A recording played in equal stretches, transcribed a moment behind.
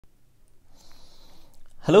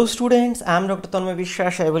Hello students, I am Dr. Tanmoy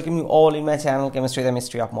Biswas. I welcome you all in my channel Chemistry, the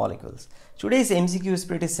Mystery of Molecules. Today's MCQ is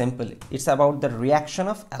pretty simple. It's about the reaction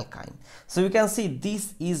of alkyne. So you can see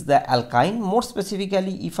this is the alkyne. More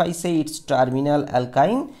specifically, if I say it's terminal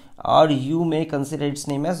alkyne, or you may consider its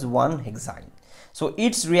name as 1-hexyne. So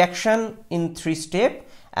its reaction in 3 steps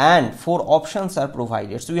and 4 options are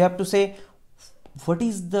provided. So you have to say what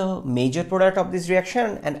is the major product of this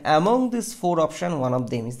reaction, and among these 4 options, one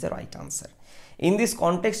of them is the right answer. In this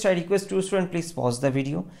context, I request you students, please pause the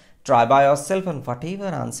video, try by yourself, and whatever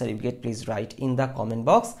answer you get, please write in the comment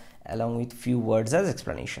box along with few words as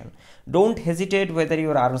explanation. Don't hesitate whether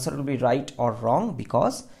your answer will be right or wrong,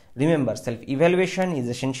 because remember, self-evaluation is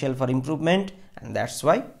essential for improvement, and that's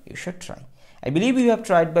why you should try. I believe you have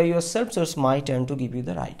tried by yourself, so it's my turn to give you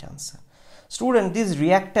the right answer. Student, this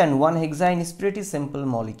reactant 1-hexyne is pretty simple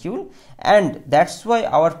molecule, and that's why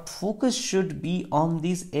our focus should be on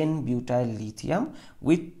this n-butyl lithium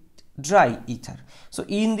with dry ether. So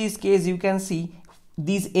in this case, you can see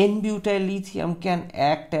this n-butyl lithium can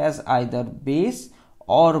act as either base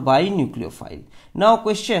or binucleophile. Now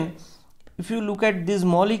question, if you look at this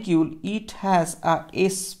molecule, it has a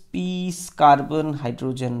sp carbon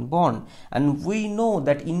hydrogen bond, and we know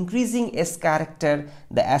that increasing s character,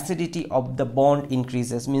 the acidity of the bond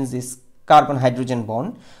increases, means this carbon hydrogen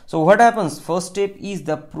bond. So what happens? First step is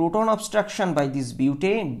the proton obstruction by this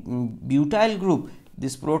butyl group,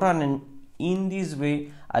 this proton, and in this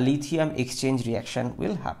way a lithium exchange reaction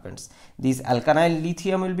will happen. This alkynyl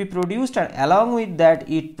lithium will be produced, and along with that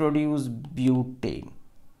it produces butane.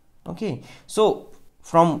 Okay, so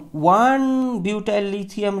from one butyl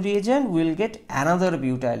lithium reagent we will get another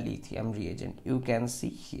butyl lithium reagent, you can see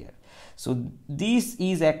here. So this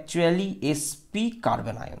is actually sp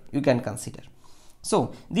carbanion, you can consider.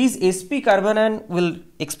 So this sp carbanion will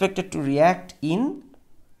expected to react in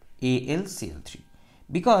AlCl3,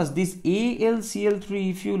 because this AlCl3,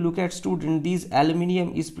 if you look at student, this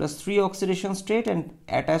aluminium is +3 oxidation state and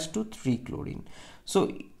attached to 3 chlorine.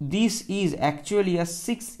 So this is actually a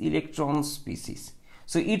 6 electron species.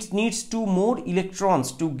 So it needs 2 more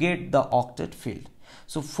electrons to get the octet filled.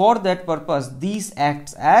 So for that purpose, this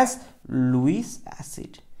acts as Lewis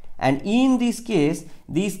acid. And in this case,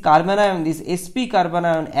 this carbanion, this sp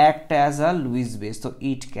carbanion act as a Lewis base, so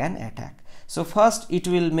it can attack. So first it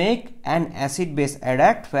will make an acid base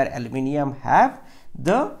adduct where aluminium have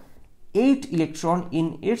the 8 electron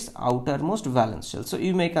in its outermost valence shell. So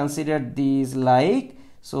you may consider these like,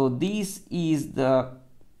 so this is the,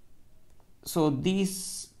 so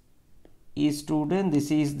this is student,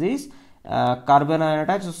 this is this carbon ion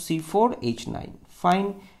attack, so C4H9,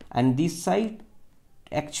 fine, and this side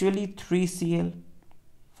actually 3Cl,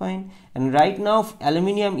 fine. And right now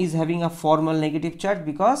aluminium is having a formal negative charge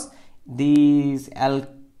because this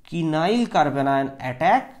alkynyl carbon ion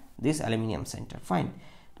attack this aluminium center, fine.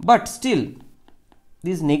 But still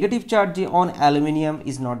this negative charge on aluminium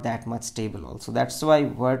is not that much stable also. That's why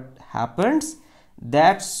what happens,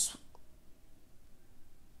 that's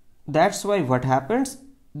why what happens,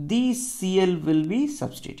 this Cl will be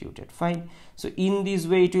substituted, fine. So in this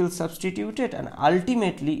way it will substitute it, and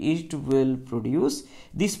ultimately it will produce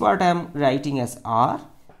this part I am writing as R,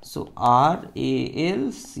 so RAlCl2.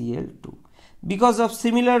 Because of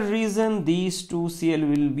similar reason, these 2 Cl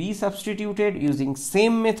will be substituted using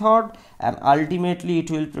same method, and ultimately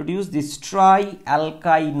it will produce this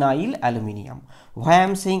trialkynyl aluminium. Why I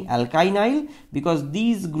am saying alkynyl? Because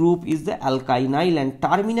this group is the alkynyl and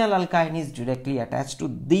terminal alkyne is directly attached to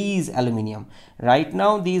these aluminium. Right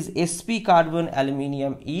now this sp carbon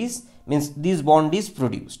aluminium is, means this bond is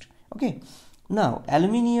produced. Okay. Now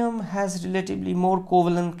aluminium has relatively more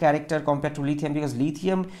covalent character compared to lithium, because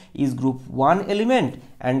lithium is group 1 element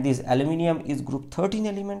and this aluminium is group 13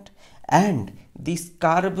 element, and this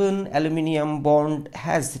carbon aluminium bond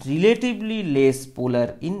has relatively less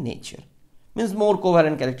polar in nature, means more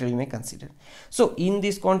covalent character you may consider. So in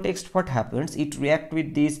this context what happens, it react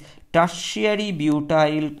with this tertiary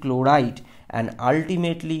butyl chloride, and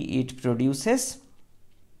ultimately it produces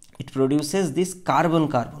this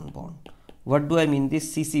carbon-carbon bond. What do I mean?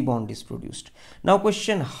 This CC bond is produced. Now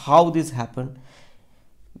question, how this happen?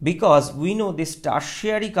 Because we know this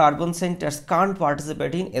tertiary carbon centers can't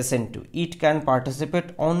participate in SN2. It can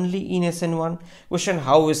participate only in SN1. Question,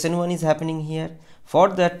 how SN1 is happening here? For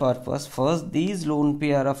that purpose, first these lone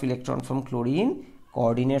pair of electron from chlorine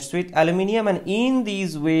coordinates with aluminium, and in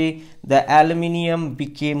this way the aluminium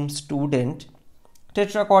became student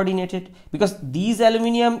tetra coordinated, because these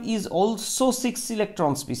aluminium is also 6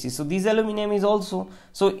 electron species, so this aluminium is also,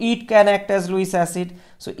 so it can act as Lewis acid.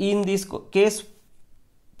 So in this case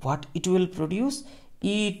what it will produce,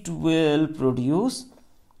 it will produce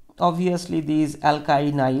obviously this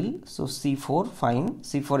alkynyl, so C4, fine,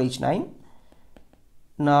 C4H9.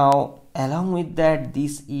 Now along with that,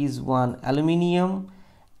 this is one aluminium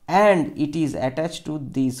and it is attached to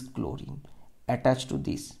this chlorine, attached to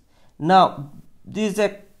this. Now this is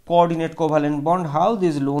a coordinate covalent bond, how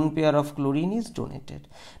this lone pair of chlorine is donated.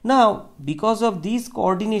 Now because of this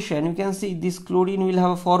coordination, you can see this chlorine will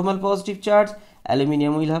have a formal positive charge,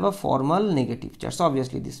 aluminium will have a formal negative charge. So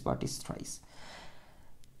obviously this part is thrice.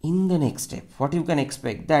 In the next step, what you can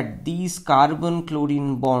expect, that this carbon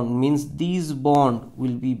chlorine bond means this bond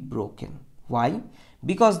will be broken. Why?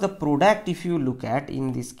 Because the product, if you look at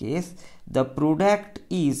in this case, the product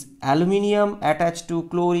is aluminium attached to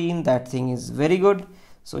chlorine. That thing is very good.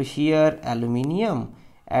 So here aluminium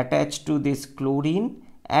attached to this chlorine,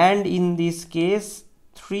 and in this case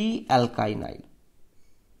 3 alkynyl.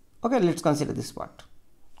 Okay, let's consider this part.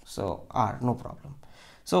 So R, no problem.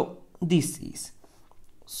 So this is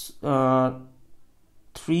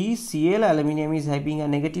 3Cl, aluminium is having a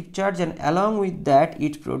negative charge, and along with that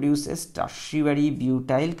it produces tertiary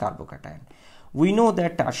butyl carbocation. We know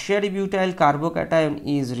that tertiary butyl carbocation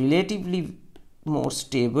is relatively more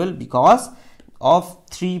stable because of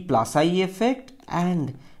 3 + I effect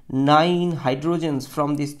and 9 hydrogens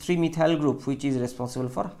from this 3-methyl group, which is responsible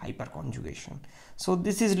for hyperconjugation. So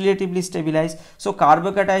this is relatively stabilized. So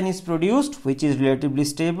carbocation is produced, which is relatively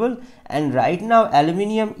stable, and right now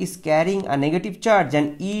aluminium is carrying a negative charge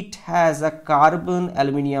and it has a carbon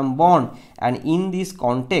aluminium bond, and in this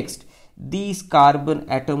context this carbon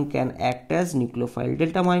atom can act as nucleophile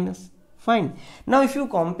delta minus. Fine. Now if you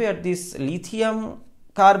compare this lithium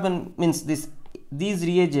carbon, means this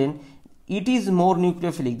reagent, it is more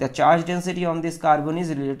nucleophilic, the charge density on this carbon is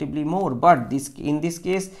relatively more, but this, in this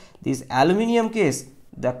case, this aluminium case,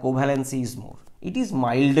 the covalency is more. It is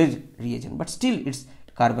milder reagent, but still it's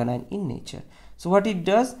carbonyl in nature. So what it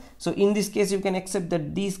does, so in this case you can accept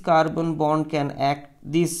that this carbon bond can act,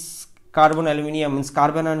 this carbon aluminium means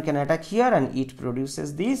carbonyl can attack here and it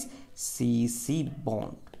produces this CC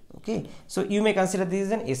bond. Okay, so you may consider this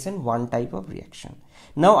is an SN1 type of reaction.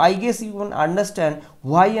 Now I guess you can understand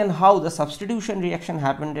why and how the substitution reaction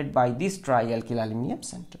happened by this trialkyl aluminium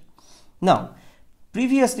center. Now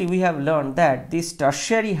previously we have learned that these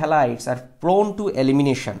tertiary halides are prone to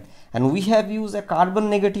elimination, and we have used a carbon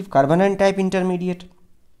negative carbonyl type intermediate.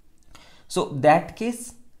 So that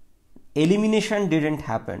case elimination didn't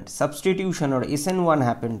happen, substitution or SN1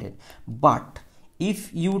 happened. But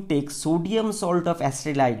if you take sodium salt of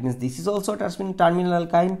acetylide, means this is also a terminal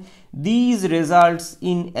alkyne, these results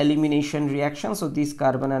in elimination reaction. So this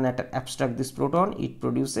carbon and atom abstract this proton, it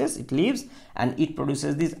produces, it leaves, and it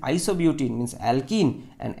produces this isobutene, means alkene,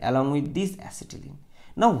 and along with this acetylene.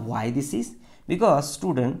 Now why this is? Because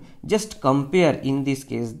student, just compare in this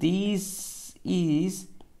case, this is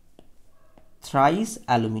thrice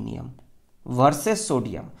aluminium versus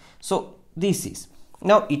sodium. So this is,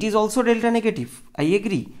 now it is also delta negative, I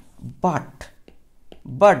agree, but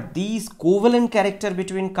these covalent character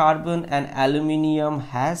between carbon and aluminium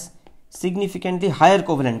has significantly higher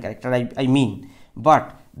covalent character, I mean,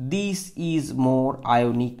 but this is more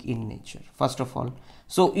ionic in nature, first of all.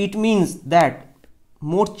 So it means that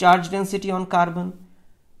more charge density on carbon.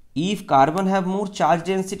 If carbon have more charge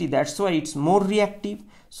density, that's why it's more reactive.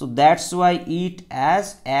 So that's why it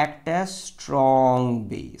act as strong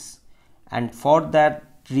base, and for that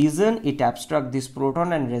reason it abstract this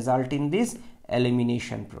proton and result in this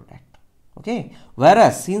elimination product. Okay,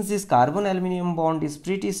 whereas since this carbon aluminium bond is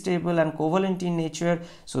pretty stable and covalent in nature,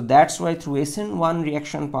 so that's why through SN1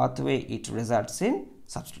 reaction pathway it results in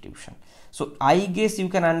substitution. So I guess you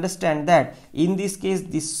can understand that in this case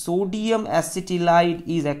this sodium acetylide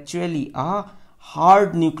is actually a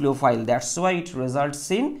hard nucleophile, that's why it results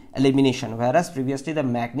in elimination, whereas previously the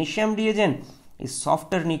magnesium reagent is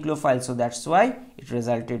softer nucleophile, so that's why it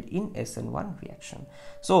resulted in SN1 reaction.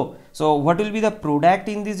 So what will be the product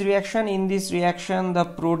in this reaction? In this reaction the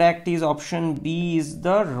product is option B is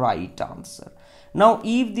the right answer. Now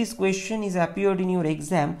if this question is appeared in your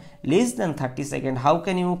exam less than 30 seconds, how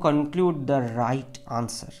can you conclude the right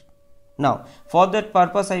answer? Now for that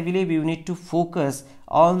purpose I believe you need to focus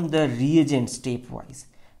on the reagent stepwise.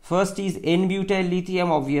 First is n-butyl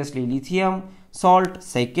lithium, obviously lithium salt,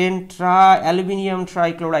 second aluminium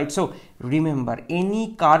trichloride. So remember,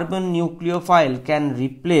 any carbon nucleophile can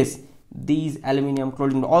replace these aluminium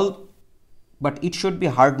chlorine, all, but it should be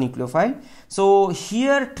hard nucleophile. So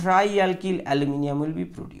here trialkyl aluminium will be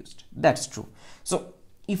produced, that's true. So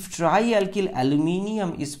if trialkyl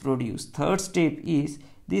aluminium is produced, third step is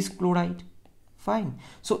this chloride. Fine.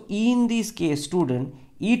 So in this case student,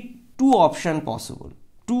 two option possible.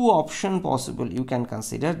 two options possible. You can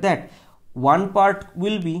consider that one part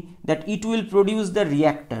will be that it will produce the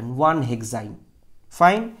reactant 1-hexyne,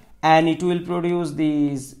 fine, and it will produce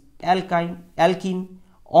this alkyne,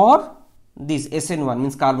 or this SN1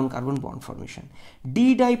 means carbon-carbon bond formation.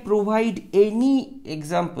 Did I provide any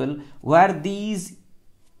example where this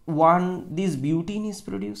butene is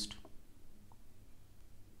produced?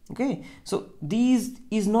 Okay, so this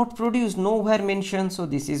is not produced, nowhere mentioned, so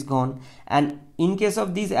this is gone. And in case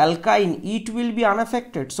of this alkyne, it will be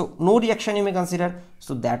unaffected, so no reaction you may consider,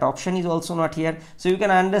 so that option is also not here. So you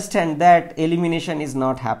can understand that elimination is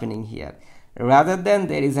not happening here. Rather than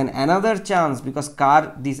there is another chance, because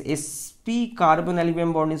this sp carbon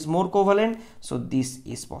aluminum bond is more covalent, so this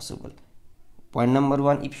is possible. Point number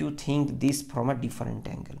 1, if you think this from a different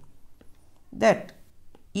angle, that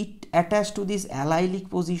it attached to this allylic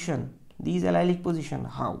position,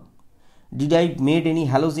 how did I made any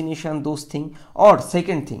hallucination, those things? Or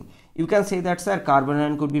second thing, you can say that sir, carbon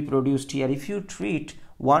ion could be produced here. If you treat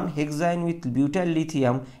 1-hexyne with butyl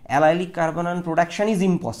lithium, allylic carbon ion production is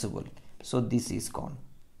impossible, so this is gone.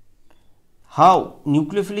 How?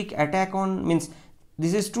 Nucleophilic attack on, means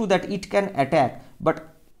this is true that it can attack,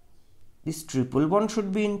 but this triple bond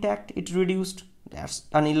should be intact, it reduced, that's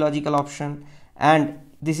an illogical option. And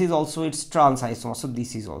this is also its trans isomer, so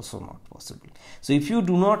this is also not possible. So if you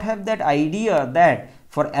do not have that idea that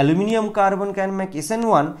for aluminium carbon can make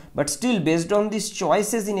SN1, but still based on these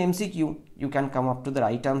choices in MCQ, you can come up to the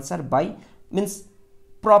right answer by means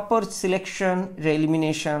proper selection,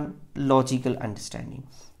 elimination, logical understanding.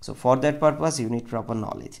 So for that purpose you need proper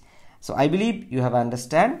knowledge. So I believe you have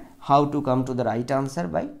understand how to come to the right answer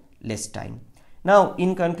by less time. Now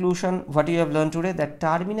in conclusion, what you have learned today, that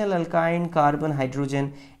terminal alkyne carbon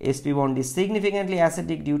hydrogen sp bond is significantly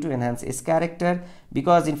acidic due to enhanced S character,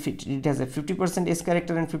 because it has a 50% S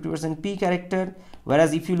character and 50% P character,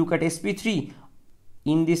 whereas if you look at sp3,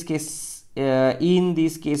 in this case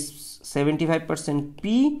 75%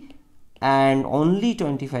 P and only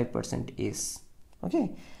 25% S.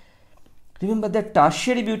 Okay, remember that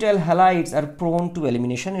tertiary butyl halides are prone to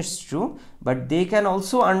elimination, it's true, but they can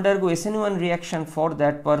also undergo SN1 reaction. For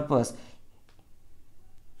that purpose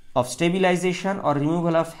of stabilization or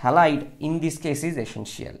removal of halide in this case is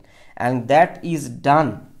essential, and that is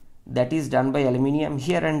done by aluminium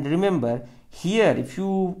here. And remember here, if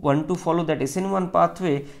you want to follow that SN1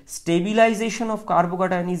 pathway, stabilization of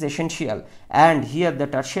carbocation is essential, and here the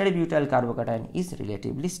tertiary butyl carbocation is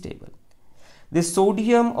relatively stable. The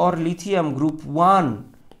sodium or lithium group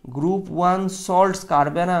 1 salts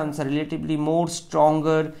carbon ions are relatively more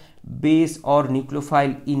stronger base or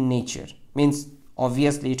nucleophile in nature. Means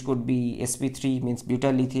obviously it could be sp3 means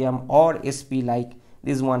butyl lithium, or sp like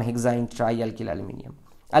this 1-hexyne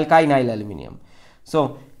alkynyl aluminium.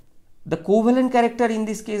 So the covalent character in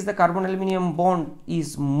this case, the carbon aluminum bond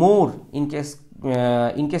is more in case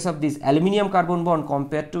of this aluminium carbon bond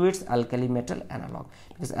compared to its alkali metal analog,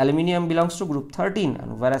 because aluminium belongs to group 13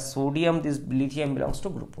 and whereas sodium, this lithium, belongs to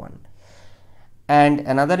group 1. And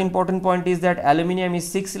another important point is that aluminium is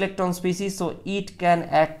 6 electron species, so it can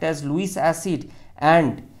act as Lewis acid,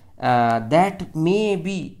 and that may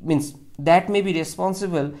be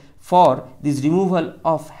responsible for this removal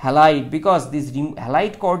of halide, because this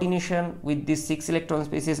halide coordination with this 6 electron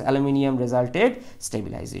species aluminium resulted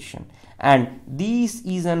stabilization. And this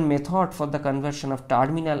is a method for the conversion of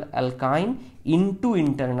terminal alkyne into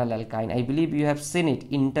internal alkyne. I believe you have seen it,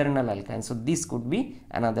 internal alkyne. So this could be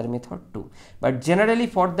another method too. But generally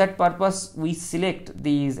for that purpose we select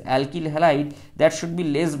these alkyl halide that should be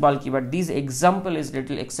less bulky, but this example is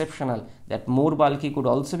little exceptional, that more bulky could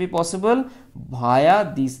also be possible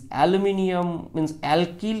via this aluminium means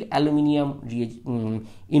alkyl aluminium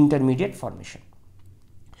intermediate formation.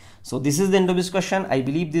 So this is the end of discussion. I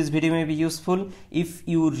believe this video may be useful. If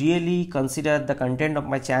you really consider the content of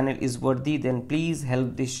my channel is worthy, then please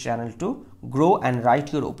help this channel to grow and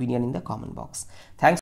write your opinion in the comment box. Thanks.